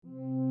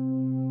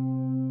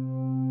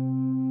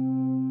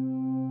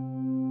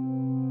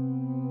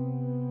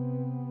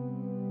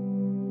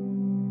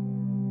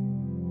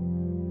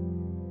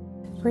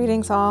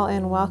Greetings all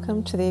and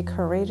welcome to the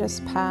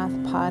Courageous Path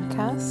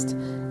podcast.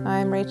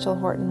 I'm Rachel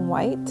Horton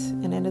White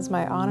and it is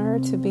my honor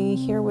to be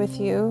here with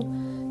you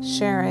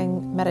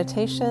sharing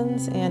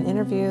meditations and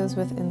interviews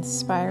with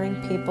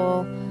inspiring people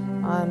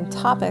on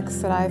topics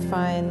that I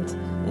find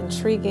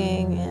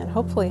intriguing and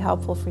hopefully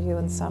helpful for you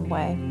in some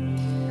way.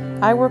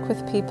 I work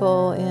with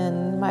people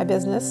in my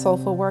business,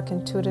 Soulful Work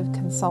Intuitive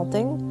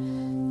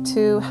Consulting,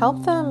 to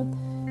help them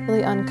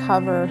really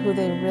uncover who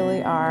they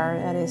really are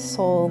at a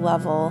soul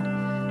level,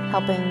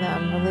 helping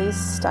them release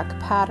stuck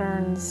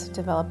patterns,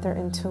 develop their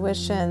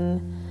intuition,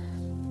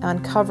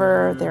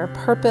 uncover their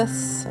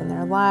purpose in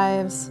their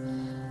lives,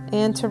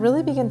 and to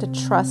really begin to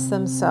trust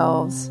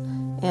themselves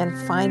and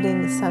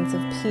finding a sense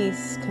of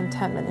peace,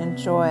 contentment, and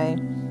joy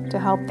to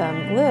help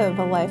them live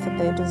a life that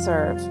they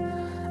deserve.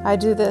 I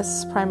do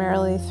this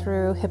primarily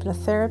through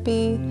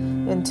hypnotherapy,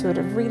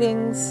 intuitive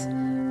readings,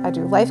 I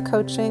do life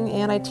coaching,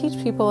 and I teach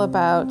people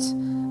about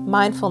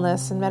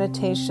mindfulness and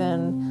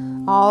meditation,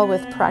 all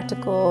with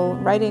practical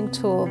writing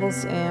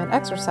tools and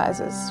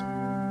exercises.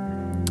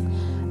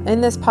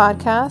 In this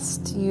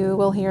podcast, you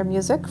will hear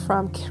music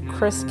from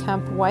Chris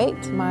Kemp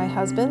White, my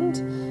husband.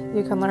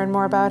 You can learn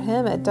more about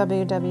him at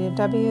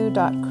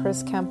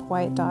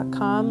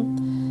www.chriskempwhite.com.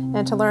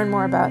 And to learn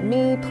more about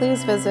me,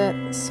 please visit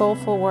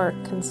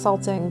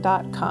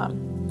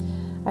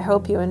soulfulworkconsulting.com. I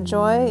hope you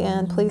enjoy,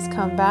 and please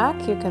come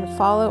back. You can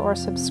follow or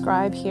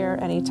subscribe here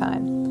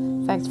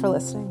anytime. Thanks for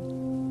listening.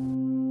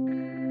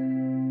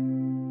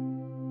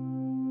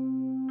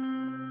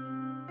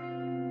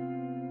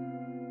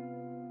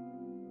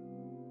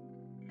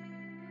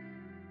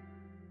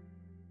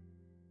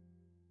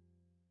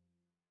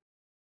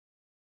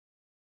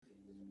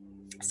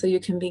 So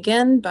you can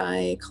begin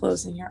by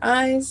closing your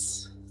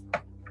eyes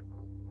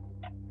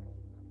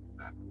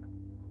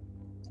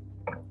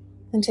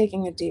and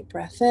taking a deep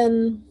breath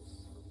in.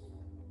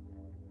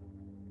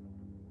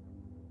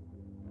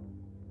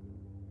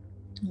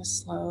 And a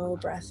slow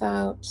breath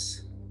out.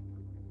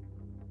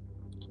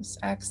 Just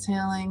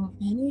exhaling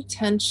any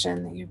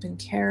tension that you've been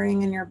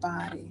carrying in your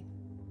body.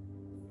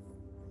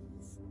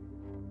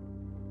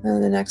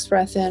 And the next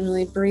breath in,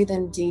 really breathe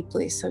in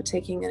deeply. So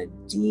taking a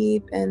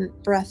deep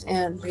breath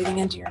in, breathing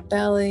into your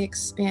belly,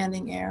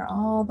 expanding air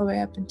all the way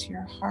up into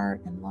your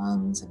heart and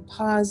lungs, and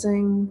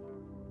pausing.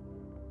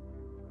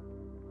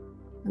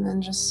 And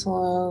then just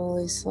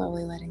slowly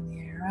letting the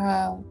air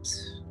out,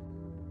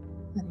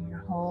 letting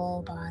your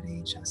whole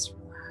body just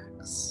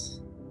relax.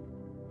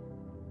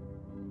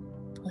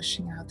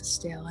 Pushing out the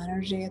stale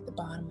energy at the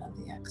bottom of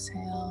the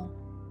exhale.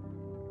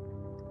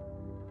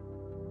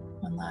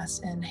 One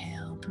last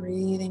inhale,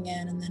 breathing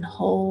in and then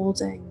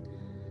holding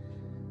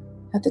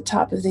at the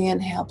top of the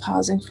inhale,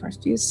 pausing for a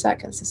few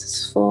seconds. This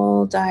is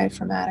full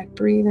diaphragmatic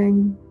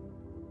breathing.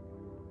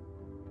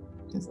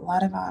 There's a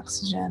lot of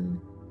oxygen.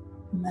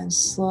 And then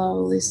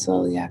slowly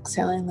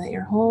exhaling, let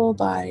your whole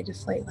body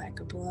deflate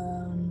like a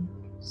balloon.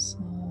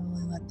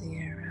 Slowly let the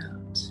air out.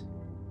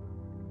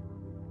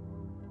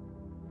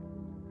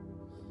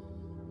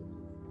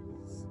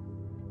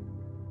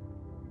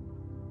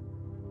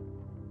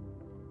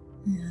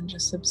 And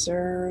just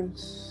observe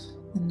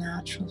the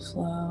natural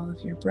flow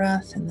of your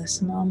breath in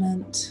this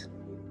moment.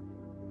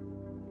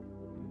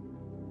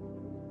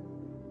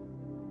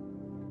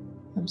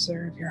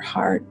 Observe your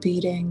heart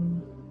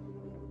beating.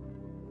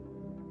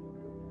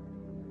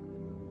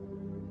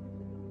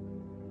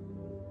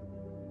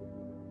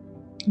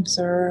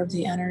 Observe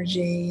the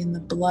energy and the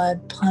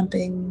blood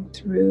pumping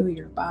through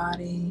your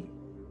body.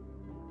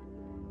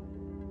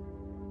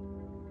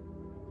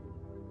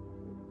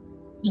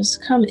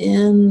 Just come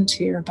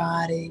into your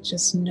body,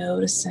 just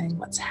noticing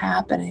what's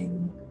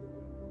happening.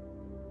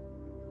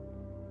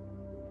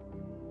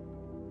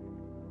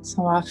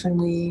 So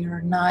often we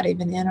are not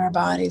even in our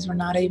bodies. We're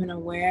not even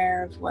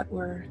aware of what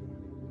we're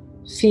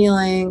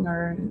feeling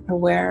or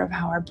aware of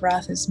how our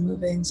breath is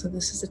moving. So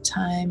this is a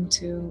time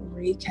to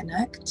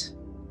reconnect.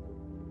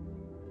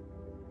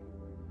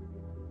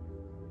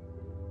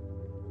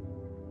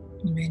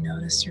 You may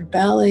notice your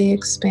belly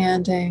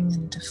expanding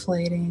and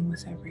deflating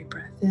with every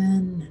breath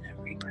in and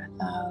every breath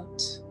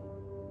out.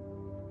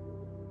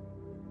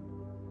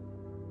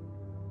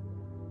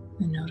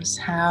 And notice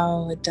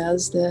how it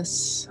does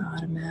this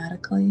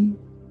automatically.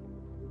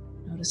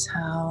 Notice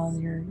how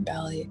your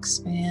belly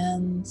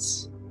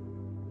expands.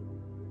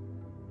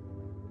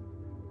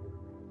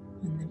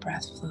 When the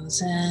breath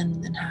flows in,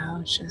 and then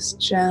how it just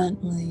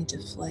gently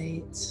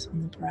deflates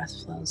when the breath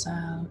flows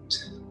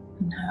out.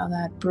 And how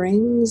that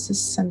brings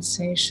this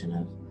sensation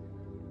of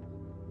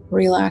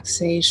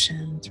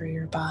relaxation through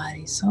your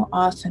body. So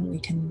often we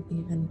can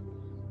even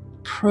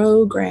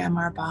program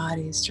our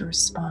bodies to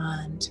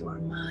respond to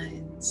our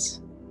minds.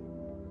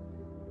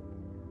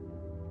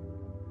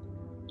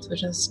 So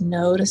just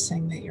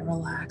noticing that you're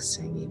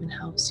relaxing even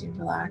helps you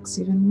relax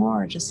even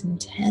more. Just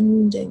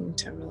intending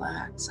to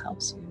relax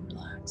helps you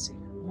relax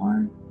even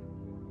more.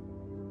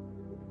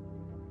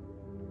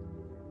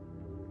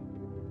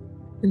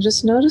 And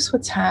just notice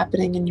what's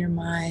happening in your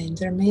mind.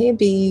 There may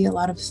be a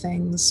lot of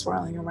things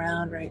swirling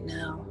around right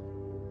now.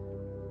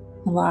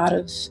 a lot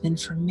of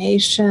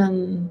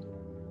information,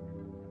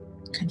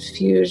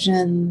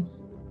 confusion,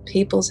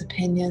 people's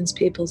opinions,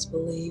 people's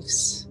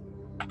beliefs,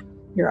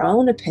 your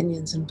own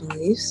opinions and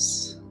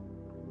beliefs.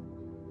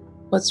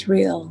 What's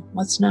real?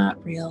 What's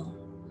not real?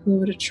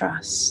 Who to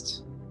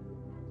trust?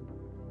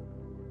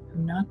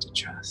 Who not to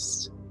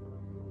trust?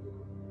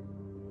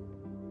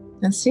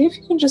 And see if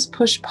you can just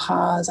push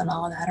pause on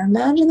all of that. Or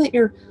imagine that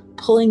you're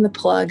pulling the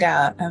plug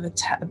out of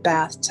a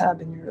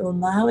bathtub and you're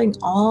allowing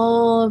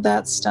all of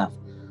that stuff,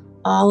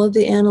 all of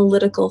the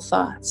analytical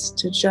thoughts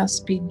to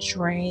just be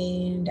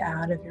drained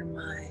out of your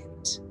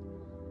mind.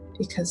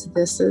 Because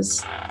this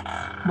is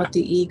what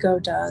the ego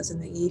does,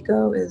 and the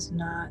ego is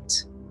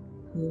not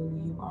who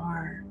you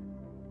are.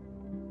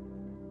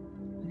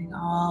 Letting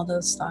all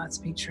those thoughts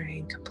be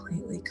drained,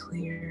 completely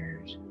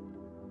cleared.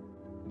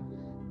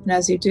 And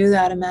as you do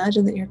that,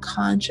 imagine that your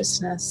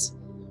consciousness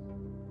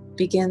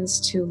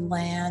begins to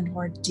land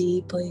more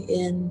deeply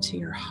into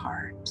your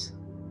heart.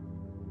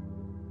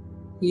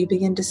 You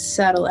begin to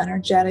settle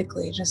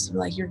energetically, just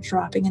like you're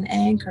dropping an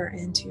anchor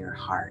into your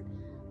heart.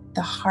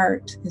 The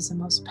heart is the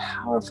most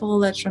powerful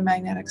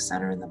electromagnetic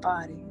center in the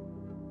body.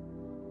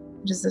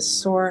 It is the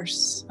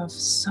source of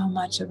so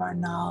much of our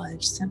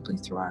knowledge simply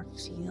through our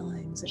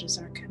feelings. It is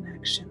our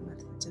connection with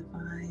the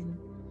divine,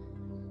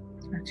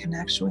 our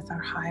connection with our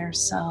higher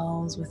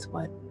selves, with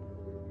what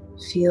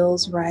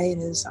feels right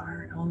is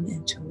our own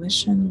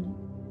intuition.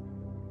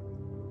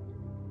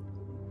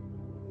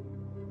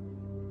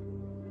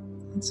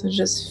 And so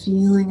just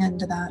feeling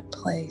into that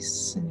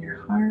place in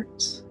your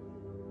heart.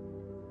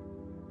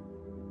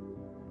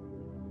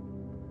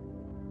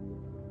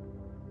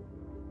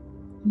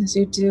 And as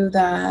you do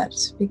that,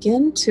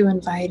 begin to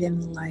invite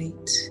in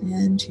light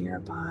into your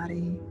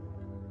body,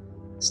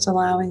 just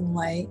allowing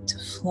light to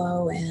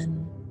flow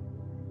in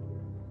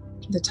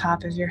to the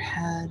top of your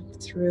head,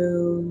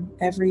 through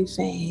every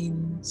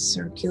vein,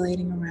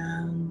 circulating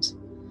around,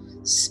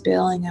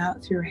 spilling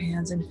out through your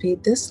hands and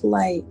feet. This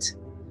light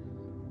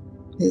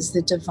is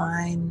the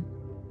divine,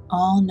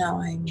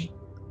 all-knowing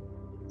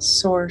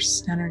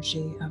source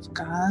energy of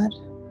God,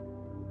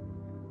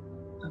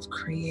 of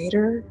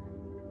Creator,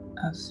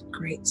 of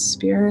Great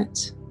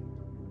Spirit.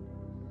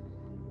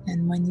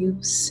 And when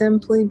you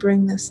simply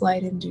bring this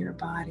light into your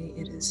body,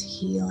 it is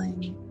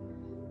healing,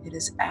 it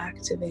is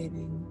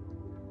activating,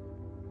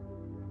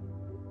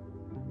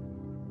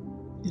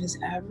 it is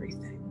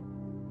everything.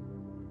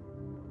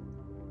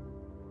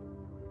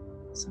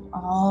 So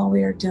all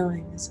we are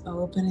doing is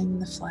opening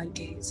the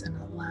floodgates and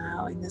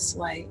allowing this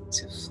light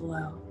to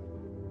flow.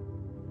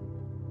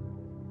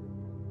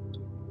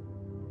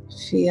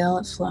 Feel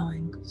it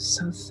flowing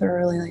so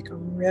thoroughly, like a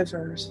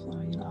river is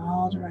flowing in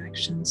all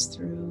directions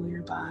through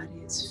your body.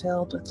 It's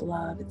filled with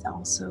love. It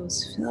also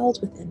is filled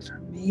with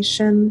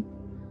information.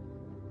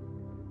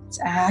 It's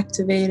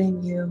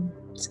activating you.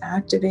 It's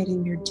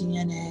activating your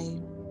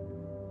DNA,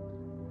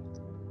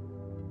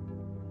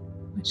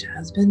 which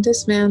has been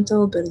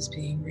dismantled but is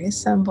being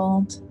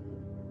reassembled.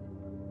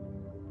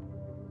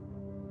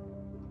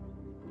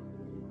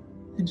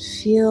 And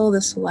feel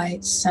this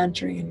light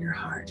centering in your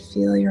heart.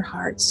 Feel your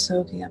heart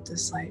soaking up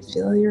this light.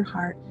 Feel your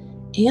heart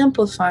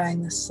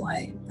amplifying this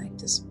light, like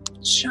this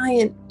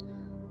giant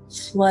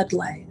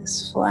floodlight,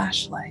 this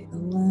flashlight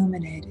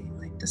illuminating,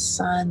 like the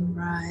sun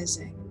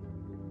rising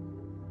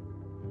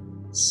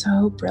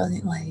so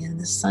brilliantly. And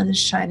the sun is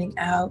shining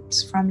out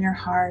from your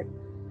heart.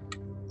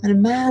 And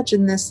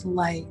imagine this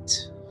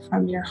light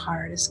from your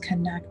heart is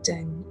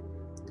connecting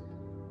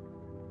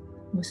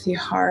with the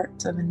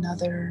heart of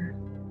another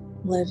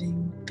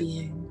living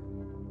being.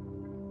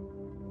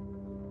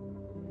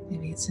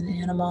 Maybe it's an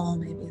animal,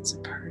 maybe it's a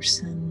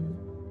person,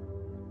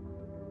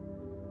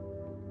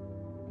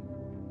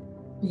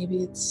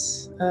 maybe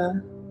it's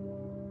an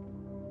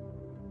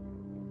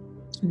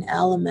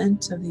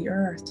element of the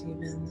earth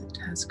even that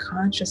has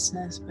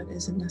consciousness but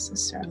isn't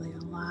necessarily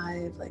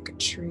alive, like a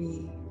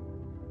tree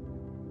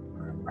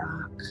or a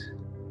rock.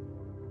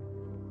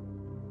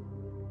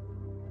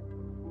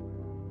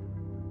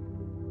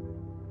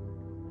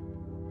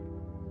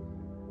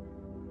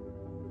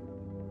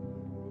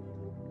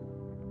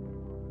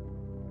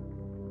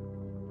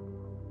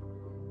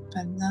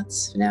 But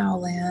let's now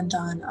land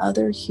on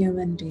other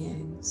human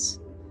beings.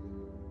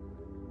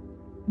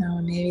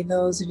 Now, maybe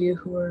those of you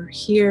who are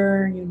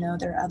here, you know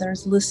there are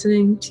others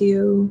listening to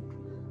you,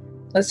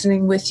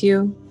 listening with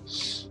you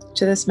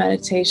to this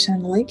meditation,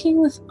 starting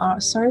with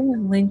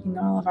linking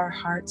all of our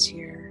hearts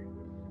here.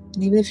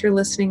 And even if you're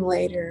listening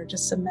later,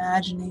 just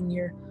imagining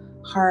your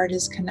heart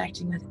is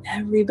connecting with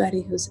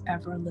everybody who's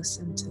ever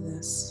listened to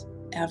this,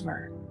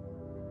 ever.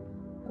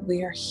 That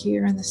we are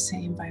here in the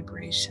same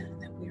vibration,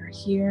 that we are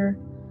here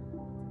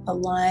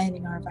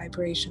aligning our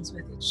vibrations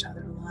with each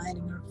other,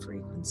 aligning our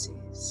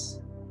frequencies.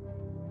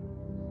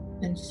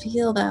 And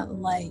feel that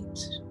light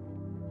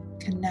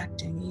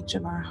connecting each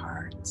of our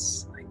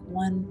hearts like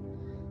one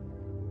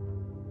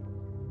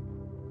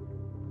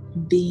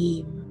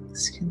beam,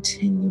 this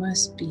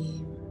continuous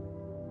beam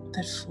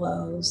that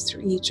flows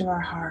through each of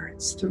our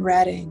hearts,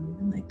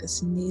 threading like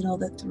this needle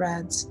that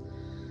threads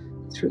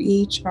through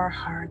each of our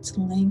hearts,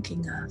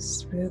 linking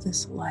us through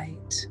this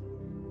light.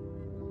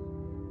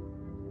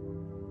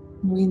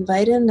 And we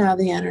invite in now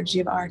the energy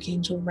of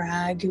Archangel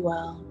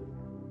Raguel,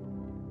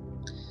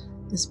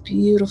 this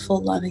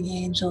beautiful, loving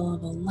angel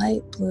of a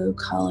light blue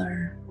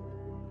color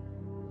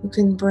who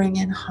can bring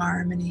in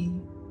harmony,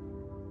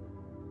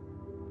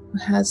 who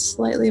has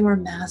slightly more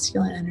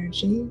masculine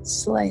energy,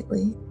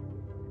 slightly,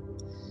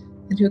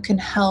 and who can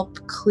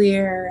help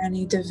clear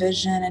any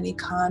division, any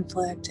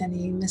conflict,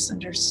 any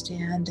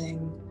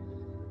misunderstanding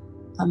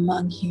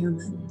among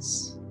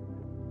humans.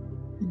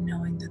 And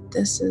knowing that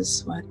this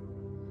is what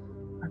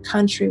our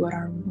country, what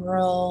our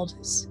world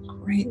is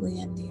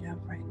greatly in need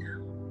of right now.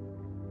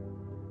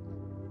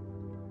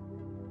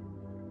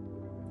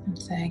 And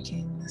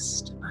thanking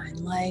this divine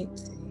light,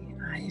 the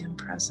I Am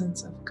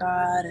presence of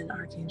God and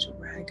Archangel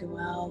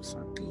Raguel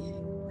for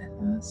being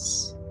with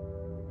us.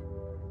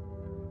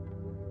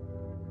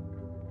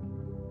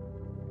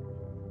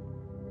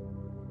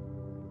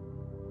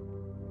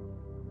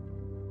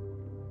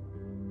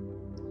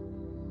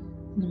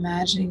 And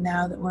imagining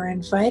now that we're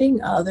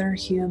inviting other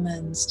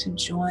humans to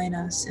join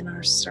us in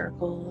our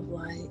circle of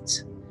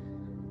light.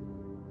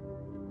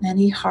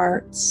 Many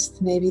hearts,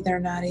 maybe they're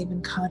not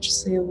even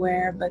consciously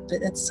aware, but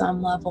at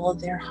some level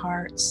their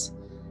hearts,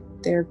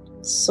 their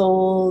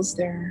souls,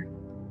 their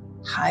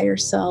higher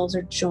selves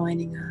are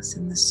joining us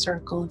in this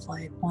circle of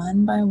light,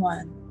 one by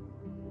one.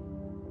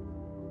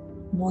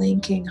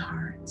 Linking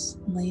hearts,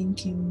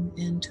 linking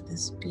into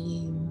this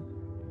beam.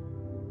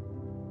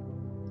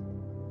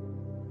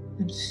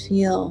 And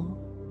feel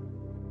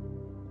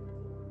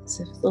as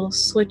if little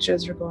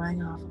switches are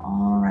going off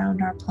all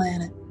around our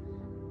planet.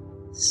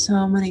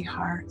 So many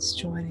hearts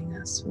joining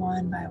us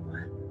one by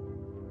one.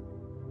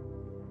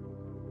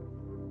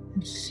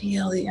 And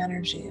feel the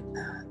energy of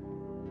that.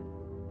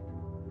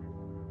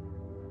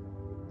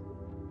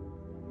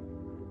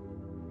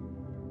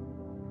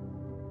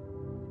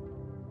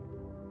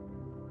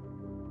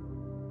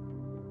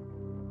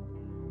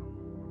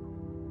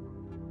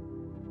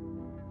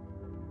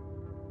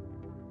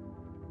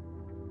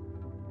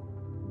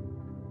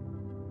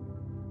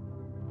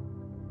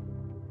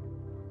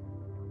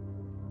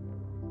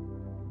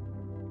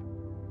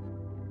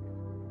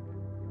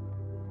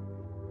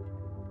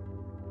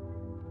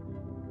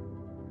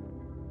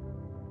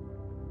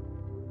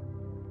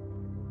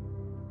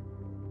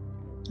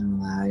 And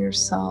allow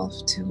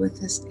yourself to, with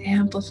this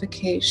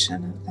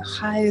amplification of the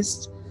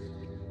highest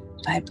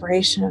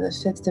vibration of the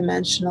fifth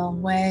dimensional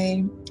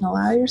way,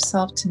 allow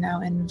yourself to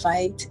now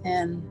invite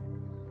in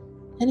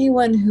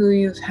anyone who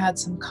you've had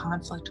some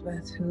conflict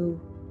with, who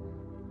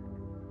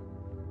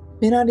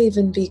may not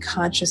even be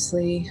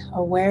consciously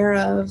aware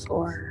of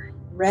or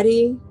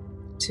ready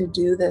to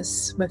do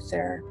this with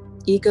their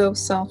ego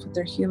self, with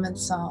their human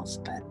self,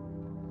 but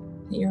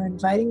that you're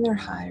inviting their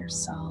higher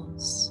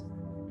selves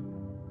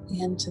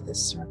into this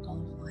circle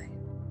of light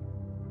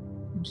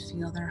and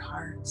feel their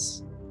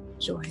hearts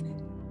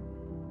joining.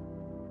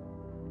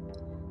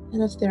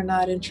 And if they're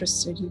not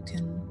interested, you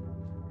can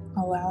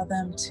allow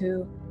them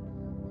to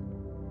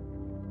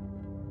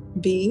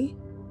be,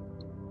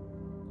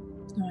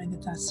 knowing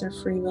that that's their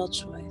free will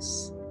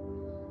choice,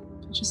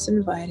 but just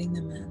inviting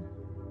them in.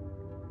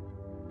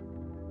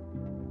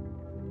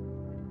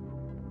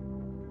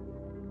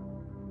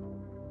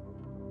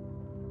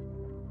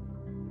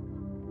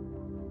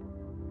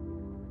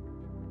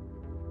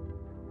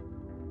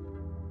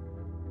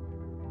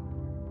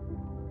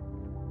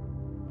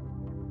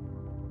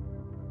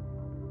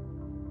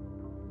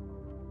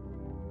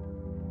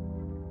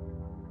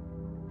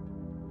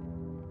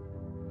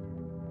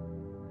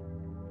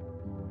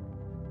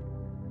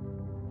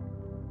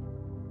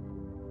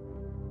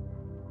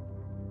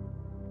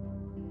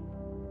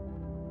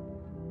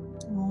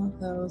 All of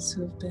those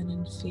who have been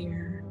in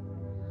fear,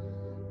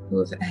 who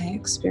have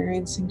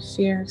experiencing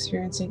fear,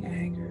 experiencing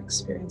anger,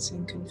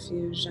 experiencing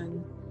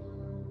confusion,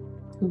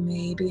 who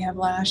maybe have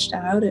lashed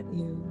out at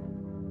you,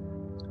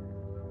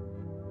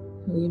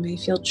 who you may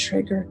feel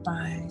triggered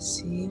by,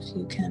 see if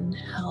you can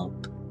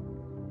help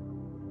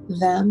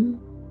them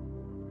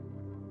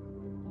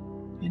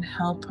and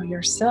help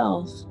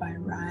yourself by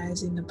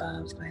rising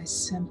above, by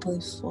simply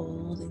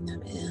folding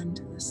them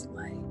into this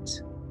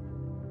light,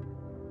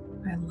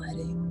 by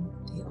letting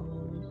the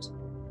old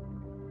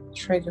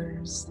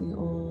triggers, the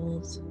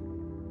old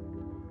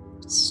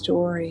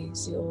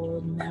stories, the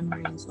old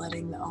memories,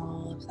 letting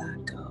all of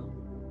that go.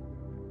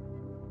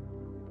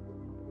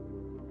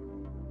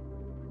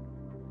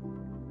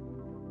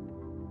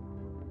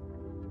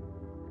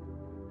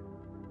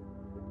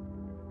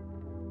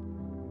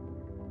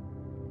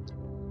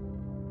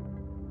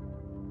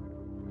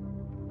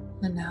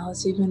 And now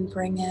let's even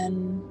bring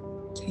in,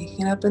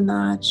 taking it up a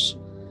notch,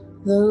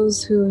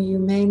 those who you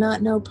may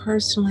not know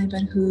personally,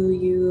 but who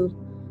you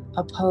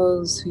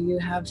oppose, who you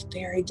have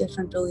very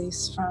different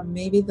beliefs from.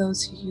 Maybe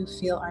those who you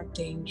feel are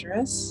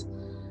dangerous,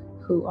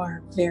 who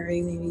are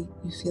you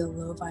feel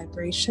low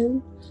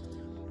vibration,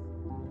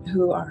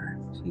 who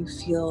you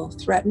feel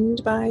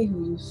threatened by,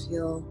 who you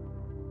feel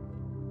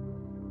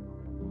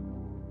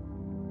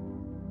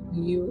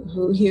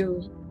who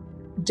you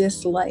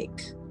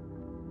dislike.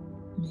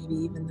 Maybe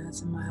even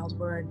that's a mild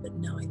word, but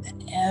knowing that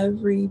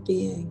every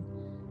being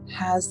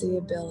has the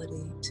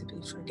ability to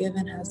be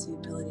forgiven, has the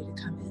ability to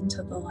come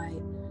into the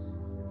light,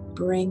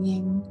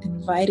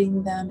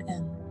 inviting them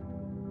in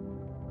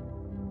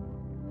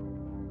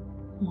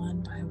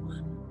one by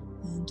one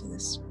into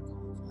this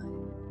circle of light.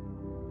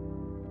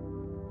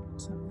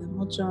 Some of them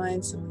will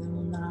join, some of them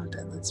will not,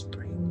 but let's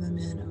bring them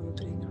in,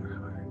 opening our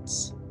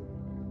hearts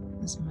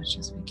as much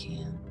as we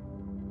can.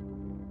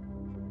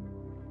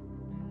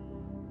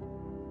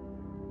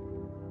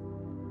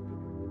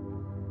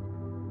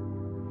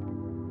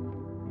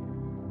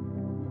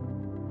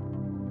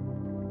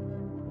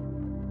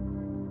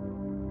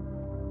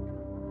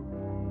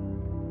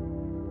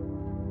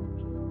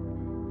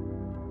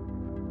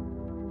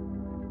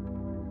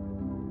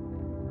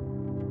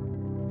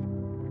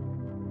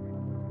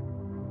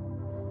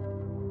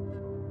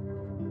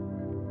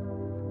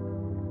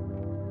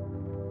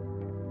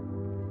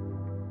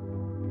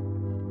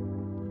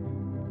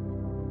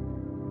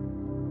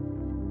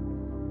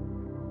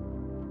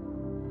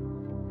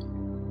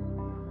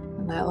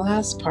 And that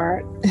last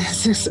part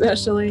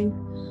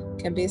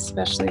can be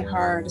especially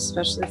hard,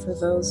 especially for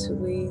those who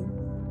we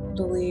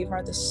believe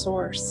are the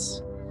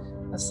source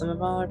of some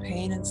of all our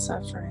pain and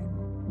suffering,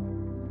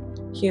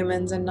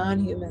 humans and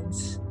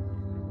non-humans.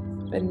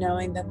 But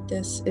knowing that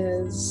this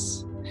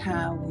is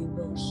how we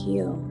will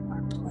heal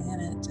our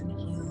planet and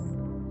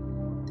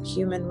heal the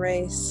human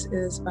race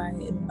is by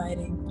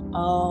inviting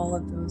all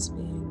of those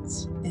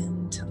beings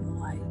into the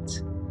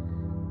light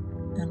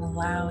and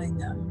allowing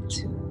them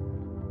to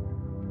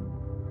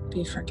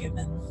be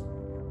forgiven.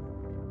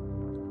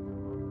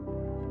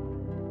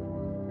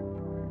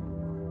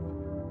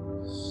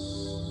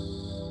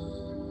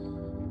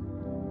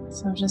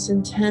 So just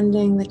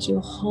intending that you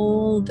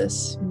hold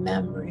this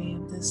memory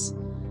of this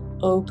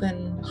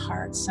open,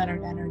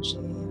 heart-centered energy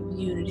of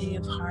unity,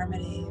 of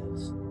harmony, of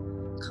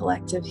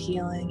collective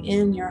healing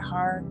in your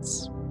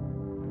hearts,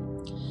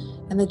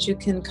 and that you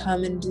can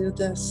come and do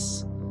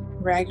this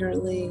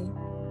regularly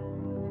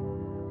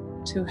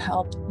to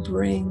help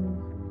bring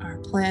our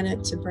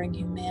planet, to bring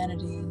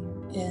humanity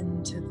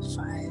into the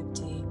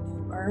 5D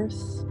new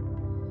earth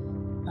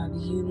of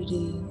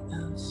unity,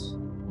 of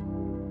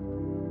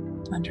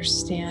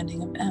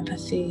understanding, of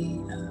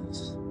empathy, of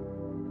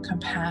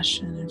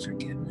compassion and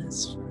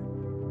forgiveness for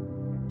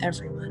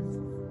everyone.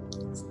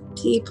 It's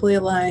deeply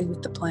aligned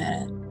with the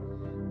planet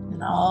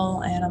and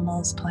all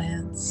animals,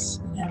 plants,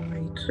 and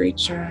every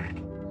creature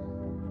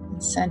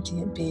and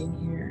sentient being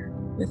here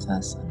with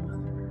us on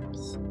Mother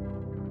Earth.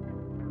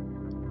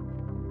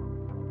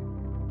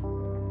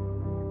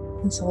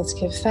 And so let's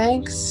give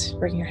thanks.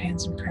 Bring your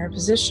hands in prayer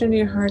position to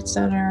your heart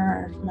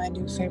center. My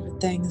new favorite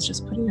thing is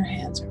just putting your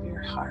hands over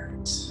your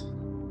heart.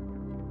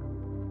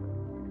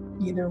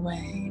 Either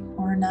way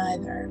or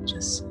neither,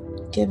 just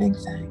giving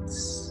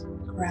thanks,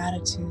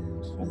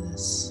 gratitude for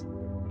this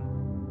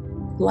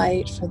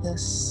light, for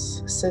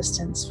this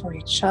assistance, for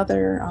each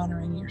other,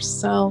 honoring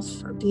yourself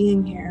for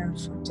being here,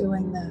 for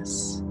doing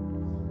this.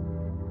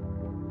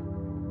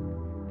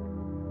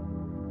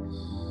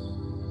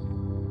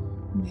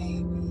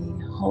 May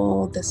we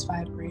hold this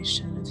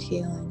vibration of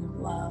healing, of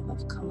love,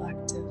 of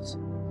collective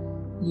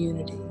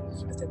unity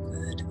for the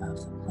good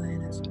of the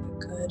planet, for the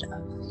good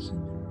of the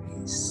human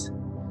race,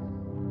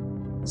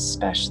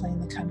 especially in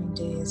the coming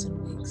days and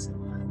weeks and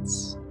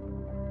months.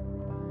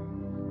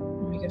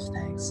 And we give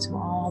thanks to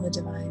all the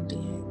divine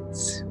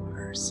beings who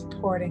are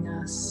supporting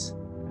us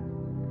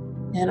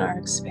in our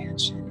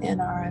expansion, in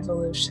our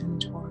evolution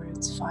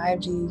towards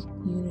 5D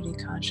unity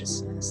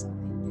consciousness on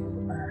the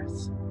new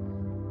earth.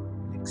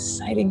 An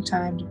exciting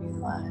time to be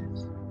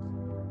alive.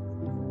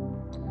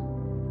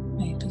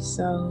 May it be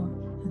so,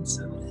 and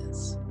so it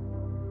is.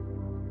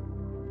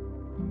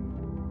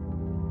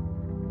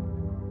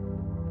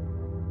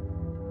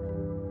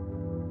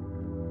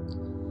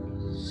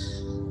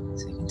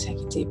 Take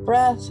a deep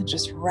breath and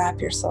just wrap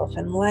yourself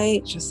in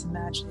light, just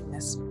imagining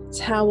this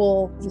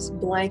towel, this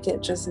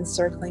blanket just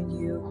encircling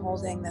you,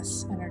 holding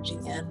this energy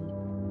in.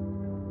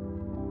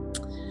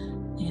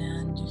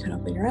 And you can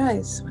open your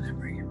eyes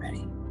whenever you're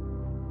ready.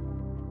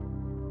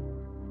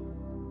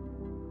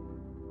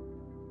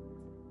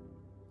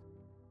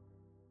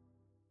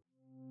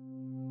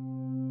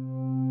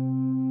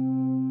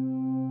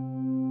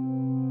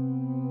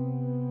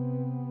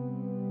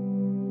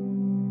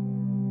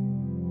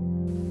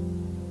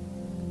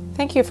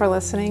 Thank you for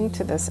listening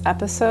to this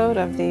episode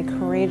of the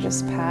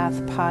Courageous Path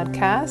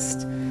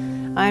podcast.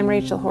 I'm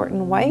Rachel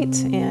Horton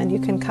White, and you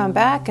can come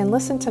back and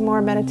listen to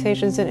more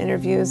meditations and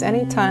interviews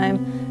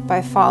anytime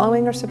by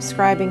following or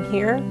subscribing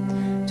here.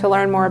 To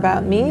learn more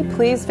about me,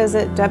 please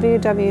visit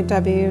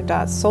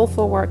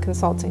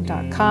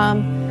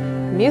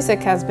www.soulfulworkconsulting.com. Music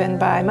has been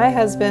by my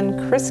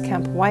husband, Chris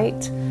Kemp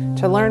White.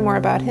 To learn more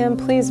about him,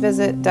 please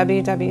visit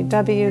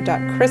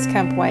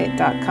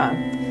www.chriskempwhite.com.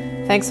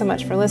 Thanks so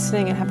much for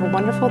listening and have a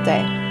wonderful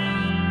day.